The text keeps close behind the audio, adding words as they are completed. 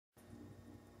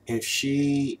if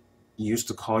she used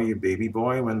to call you baby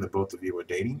boy when the both of you were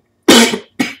dating,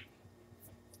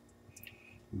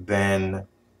 then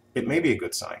it may be a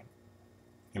good sign.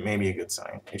 It may be a good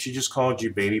sign. If she just called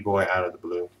you baby boy out of the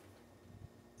blue,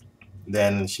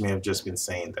 then she may have just been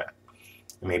saying that.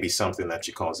 It may be something that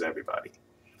she calls everybody.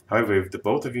 However, if the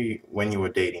both of you, when you were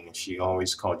dating, and she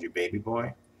always called you baby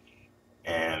boy,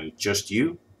 and just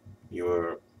your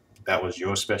that was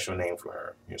your special name for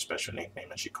her, your special nickname,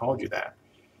 and she called you that,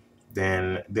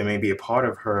 then there may be a part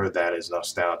of her that is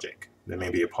nostalgic. There may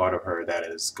be a part of her that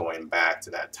is going back to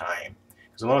that time.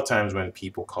 Because a lot of times when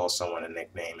people call someone a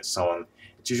nickname, it's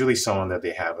usually someone that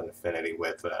they have an affinity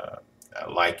with, a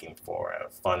liking for, a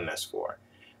fondness for.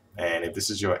 And if this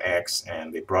is your ex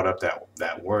and they brought up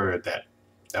that word that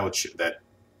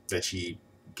she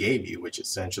gave you, which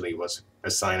essentially was a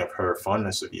sign of her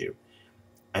fondness of you,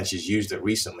 and she's used it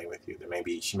recently with you,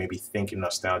 she may be thinking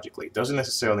nostalgically. It doesn't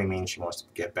necessarily mean she wants to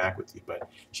get back with you, but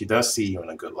she does see you in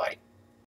a good light.